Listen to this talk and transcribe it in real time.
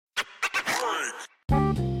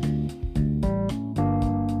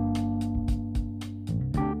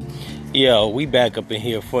Yo, we back up in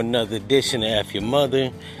here for another edition of F Your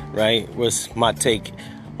Mother, right? What's my take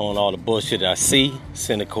on all the bullshit I see,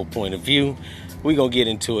 cynical point of view. We're going to get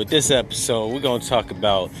into it. This episode, we're going to talk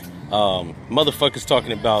about motherfuckers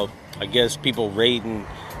talking about, I guess, people raiding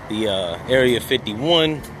the Area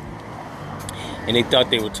 51. And they thought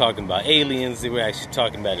they were talking about aliens. They were actually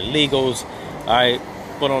talking about illegals. All right,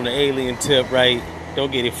 but on the alien tip, right?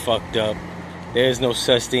 Don't get it fucked up. There's no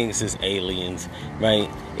such things as aliens, right?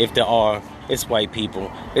 If there are, it's white people.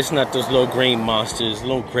 It's not those little green monsters,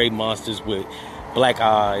 little gray monsters with black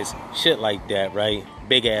eyes, shit like that, right?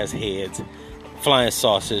 Big ass heads, flying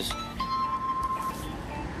saucers.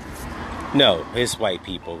 No, it's white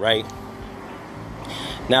people, right?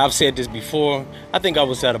 Now, I've said this before. I think I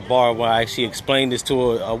was at a bar where I actually explained this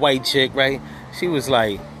to a white chick, right? She was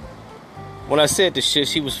like, when I said this shit,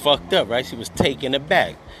 she was fucked up, right? She was taken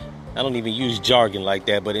aback. I don't even use jargon like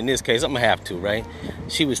that, but in this case, I'm gonna have to, right?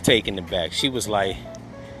 She was taken aback. She was like,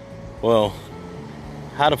 well,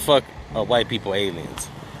 how the fuck are white people aliens?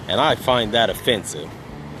 And I find that offensive.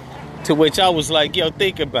 To which I was like, yo,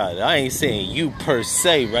 think about it. I ain't saying you per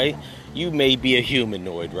se, right? You may be a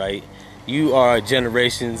humanoid, right? You are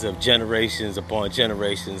generations upon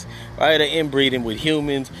generations, right? Of inbreeding with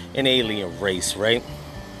humans and alien race, right?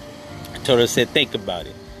 I told her, I said, think about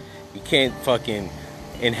it. You can't fucking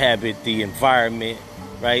inhabit the environment,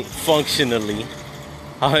 right? Functionally,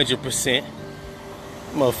 100%.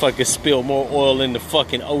 Motherfuckers spill more oil in the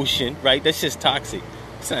fucking ocean, right? That's just toxic.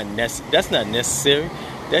 That's not necessary.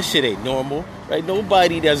 That shit ain't normal, right?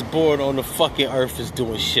 Nobody that's born on the fucking earth is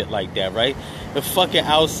doing shit like that, right? The fucking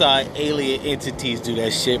outside alien entities do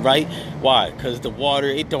that shit, right? Why? Because the water,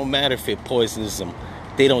 it don't matter if it poisons them.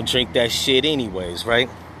 They don't drink that shit anyways,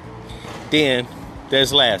 right? Then,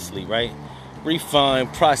 there's lastly, right?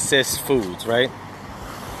 Refined processed foods, right?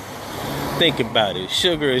 Think about it.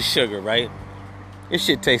 Sugar is sugar, right? This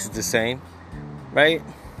shit tastes the same, right?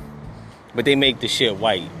 But they make the shit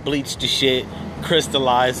white. Bleach the shit,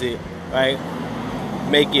 crystallize it, right?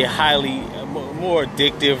 Make it highly more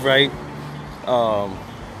addictive, right?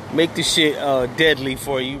 Make the shit deadly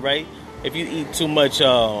for you, right? If you eat too much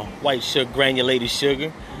white sugar, granulated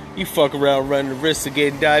sugar, you fuck around running the risk of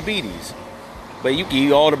getting diabetes. But you can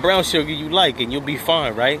eat all the brown sugar you like and you'll be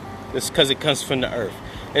fine, right? It's because it comes from the earth.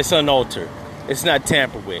 It's unaltered. It's not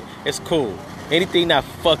tampered with. It's cool. Anything not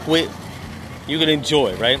fucked with, you can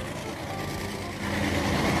enjoy, right?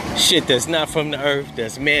 Shit that's not from the earth,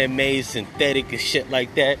 that's man-made, synthetic and shit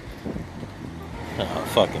like that. Oh,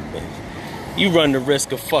 fucking bitch. You run the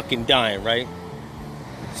risk of fucking dying, right?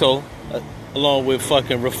 So, along with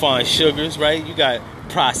fucking refined sugars, right? You got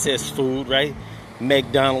processed food, right?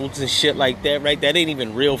 McDonald's and shit like that, right? That ain't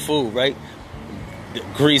even real food, right? The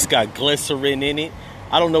grease got glycerin in it.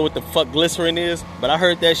 I don't know what the fuck glycerin is, but I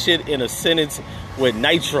heard that shit in a sentence with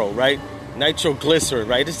nitro, right? Nitroglycerin,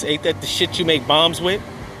 right? Ain't that the shit you make bombs with?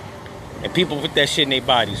 And people put that shit in their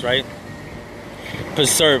bodies, right?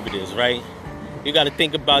 Preservatives, right? You got to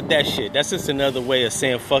think about that shit. That's just another way of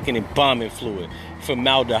saying fucking embalming fluid.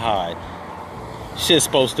 Formaldehyde. Shit's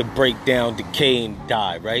supposed to break down, decay, and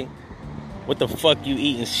die, right? What the fuck you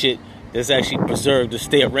eating shit that's actually preserved to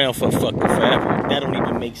stay around for fucking forever? That don't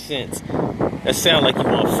even make sense. That sound like you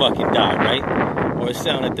want to fucking die, right? Or it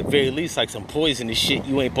sound at the very least like some poisonous shit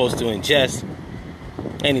you ain't supposed to ingest.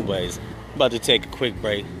 Anyways, I'm about to take a quick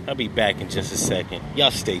break. I'll be back in just a second. Y'all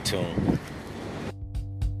stay tuned.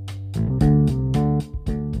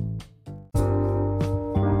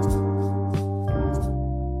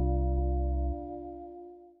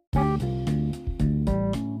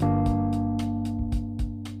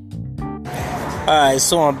 Alright,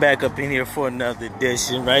 so I'm back up in here for another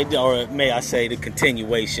edition, right? Or may I say the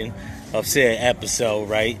continuation of said episode,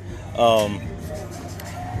 right?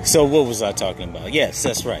 So what was I talking about? Yes,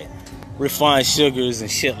 that's right. Refined sugars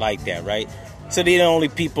and shit like that, right? So they're the only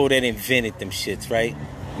people that invented them shits, right?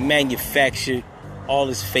 Manufactured all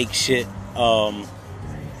this fake shit.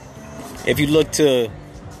 If you look to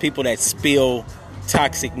people that spill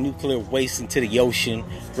toxic nuclear waste into the ocean,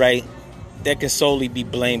 right? That can solely be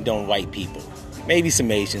blamed on white people. Maybe some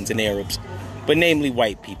Asians and Arabs, but namely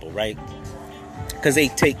white people, right? Because they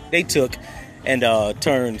took and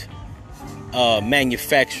turned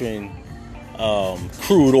manufacturing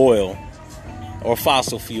crude oil or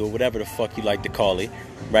fossil fuel, whatever the fuck you like to call it,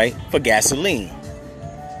 right, for gasoline.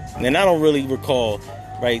 And I don't really recall,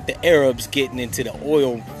 right, the Arabs getting into the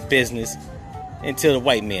oil business until the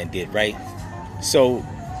white man did, right? So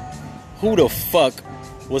who the fuck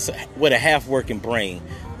was with a half-working brain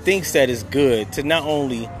thinks that it's good to not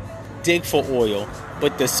only dig for oil,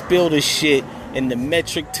 but to spill the shit in the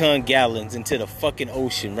metric ton gallons into the fucking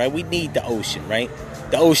ocean, right? We need the ocean, right?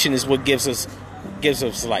 The ocean is what gives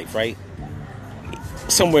us life, right?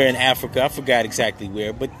 Somewhere in Africa, I forgot exactly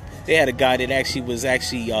where, but they had a guy that actually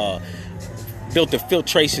built a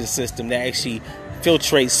filtration system that actually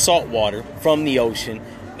filtrates salt water from the ocean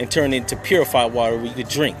and turn it into purified water where you could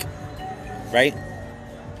drink, right?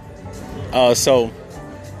 So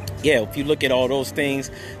yeah, if you look at all those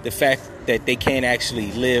things, the fact that they can't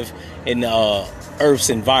actually live in Earth's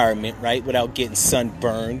environment, right, without getting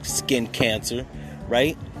sunburned, skin cancer,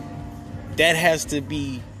 right, that has to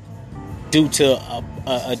be due to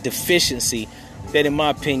a deficiency that, in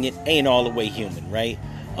my opinion, ain't all the way human, right?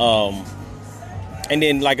 And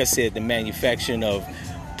then, like I said, the manufacturing of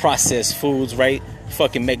processed foods, right?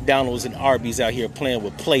 Fucking McDonald's and Arby's out here playing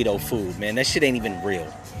with Play-Doh food, man. That shit ain't even real,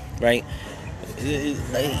 right?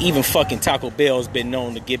 Even fucking Taco Bell's been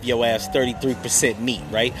known to give your ass 33% meat,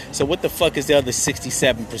 right? So what the fuck is the other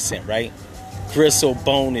 67%, right? Gristle,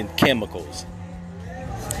 bone, and chemicals.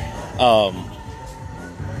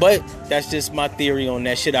 But that's just my theory on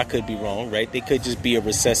that shit. I could be wrong, right? They could just be a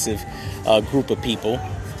recessive group of people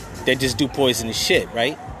that just do poisonous shit,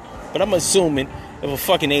 right? But I'm assuming if a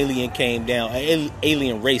fucking alien came down, an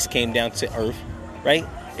alien race came down to Earth, right?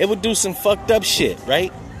 It would do some fucked up shit,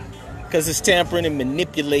 right? Because it's tampering and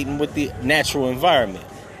manipulating with the natural environment.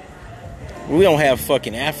 We don't have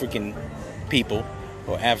fucking African people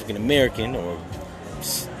or African American or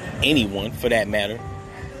anyone for that matter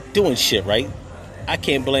doing shit, right? I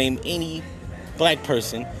can't blame any black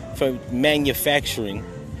person for manufacturing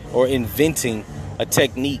or inventing a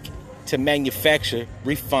technique to manufacture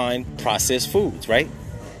refined processed foods, right?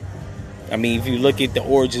 I mean, if you look at the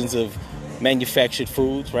origins of manufactured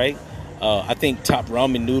foods, right? I think top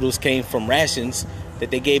ramen noodles came from rations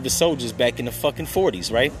that they gave the soldiers back in the fucking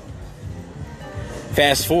 40s, right?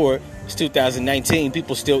 Fast forward, it's 2019,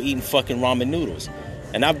 people still eating fucking ramen noodles.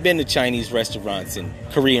 And I've been to Chinese restaurants and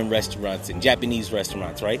Korean restaurants and Japanese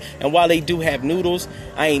restaurants, right? And while they do have noodles,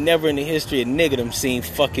 I ain't never in the history of niggerdom seen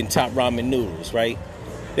fucking top ramen noodles, right?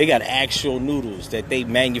 They got actual noodles that they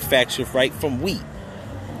manufacture, right, from wheat.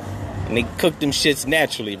 And they cook them shits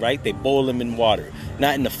naturally, right? They boil them in water,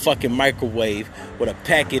 not in the fucking microwave with a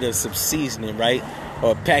packet of some seasoning, right?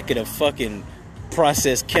 Or a packet of fucking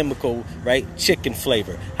processed chemical, right? Chicken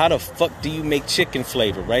flavor. How the fuck do you make chicken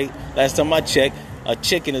flavor, right? Last time I checked, a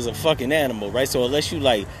chicken is a fucking animal, right? So unless you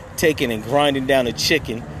like taking and grinding down a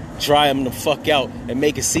chicken, dry them the fuck out and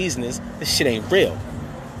making seasonings, this shit ain't real.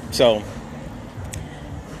 So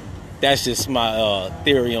that's just my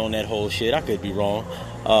theory on that whole shit. I could be wrong.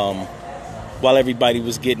 While everybody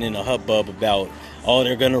was getting in a hubbub about, oh,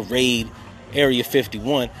 they're gonna raid Area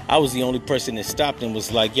 51, I was the only person that stopped and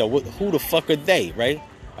was like, yo, who the fuck are they, right?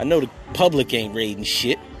 I know the public ain't raiding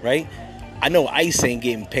shit, right? I know ICE ain't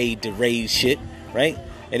getting paid to raid shit, right?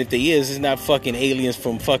 And if they is, it's not fucking aliens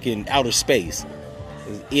from fucking outer space.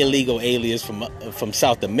 It's illegal aliens from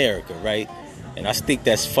South America, right? And I think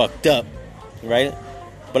that's fucked up, right?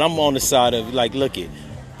 But I'm on the side of, like, look it,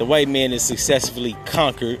 the white man has successfully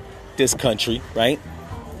conquered this country, right?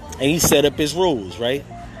 And he set up his rules, right?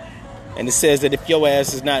 And it says that if your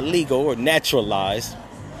ass is not legal or naturalized,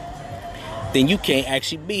 then you can't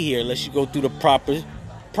actually be here unless you go through the proper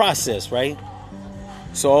process, right?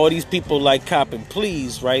 So all these people like copping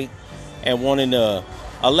pleas, right, and wanting to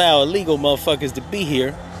allow illegal motherfuckers to be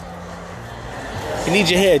here, you need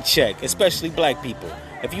your head checked, especially black people.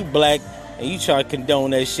 If you black and you try to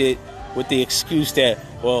condone that shit with the excuse that,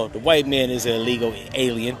 well, the white man is an illegal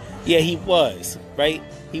alien. Yeah, he was, right?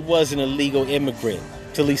 He was an illegal immigrant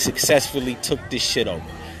till he successfully took this shit over.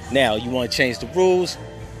 Now, you want to change the rules?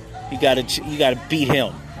 You gotta beat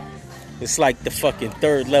him. It's like the fucking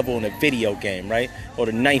 3rd level in a video game, right? Or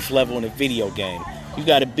the 9th level in a video game. You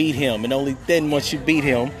gotta beat him, and only then, once you beat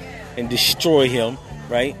him and destroy him,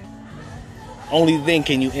 right? Only then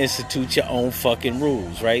can you institute your own fucking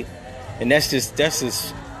rules, right? And that's just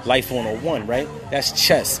life 101, right? That's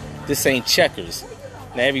chess. This ain't checkers.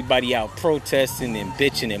 Now everybody out protesting and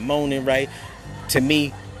bitching and moaning, right? To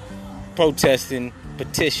me, protesting,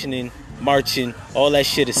 petitioning, marching, all that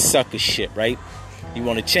shit is sucker shit, right? You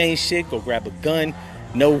want to change shit, go grab a gun,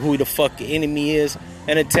 know who the fuck the enemy is,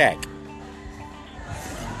 and attack.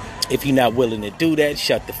 If you're not willing to do that,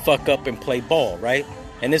 shut the fuck up and play ball, right?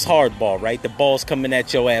 And it's hard ball, right? The ball's coming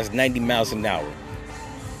at your ass 90 miles an hour.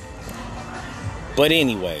 But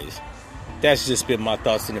anyways, that's just been my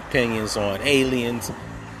thoughts and opinions on aliens,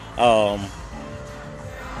 and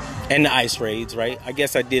the ice raids, right? I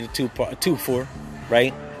guess I did a two for,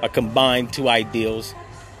 right? I combined 2 ideals,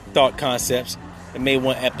 thought concepts, and made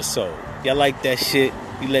 1 episode. Y'all like that shit?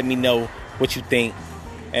 You let me know what you think.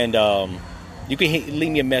 And you can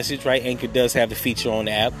leave me a message, right? Anchor does have the feature on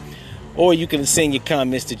the app. Or you can send your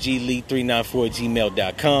comments to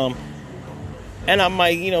glee394@gmail.com. And I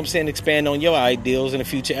might, expand on your ideals in a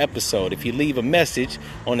future episode. If you leave a message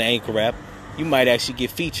on the Anchor app, you might actually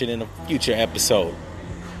get featured in a future episode.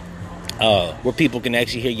 Where people can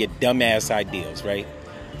actually hear your dumbass ideas, right?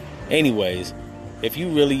 Anyways, if you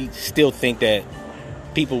really still think that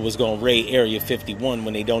people was going to raid Area 51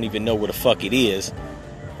 when they don't even know where the fuck it is,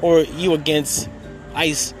 or you against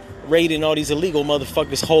ICE raiding all these illegal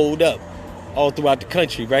motherfuckers holed up all throughout the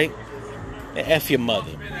country, right? And F your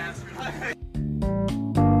mother.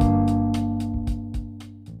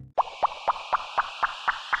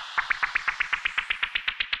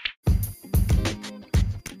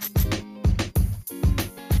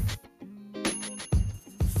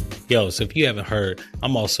 Yo, so if you haven't heard,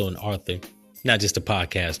 I'm also an author, not just a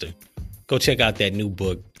podcaster. Go check out that new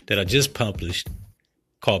book that I just published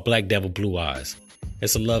called Black Devil Blue Eyes.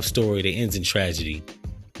 It's a love story that ends in tragedy,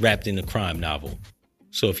 wrapped in a crime novel.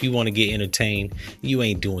 So if you want to get entertained, you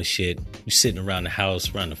ain't doing shit. You're sitting around the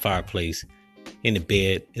house, around the fireplace, in the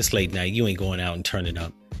bed. It's late night. You ain't going out and turning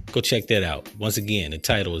up. Go check that out. Once again, the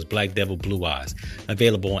title is Black Devil Blue Eyes,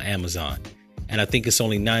 available on Amazon. And I think it's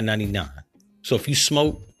only $9.99. So if you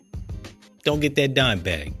smoke, don't get that dime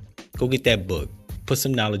bag. Go get that book. Put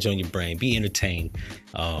some knowledge on your brain. Be entertained.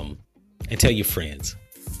 And tell your friends.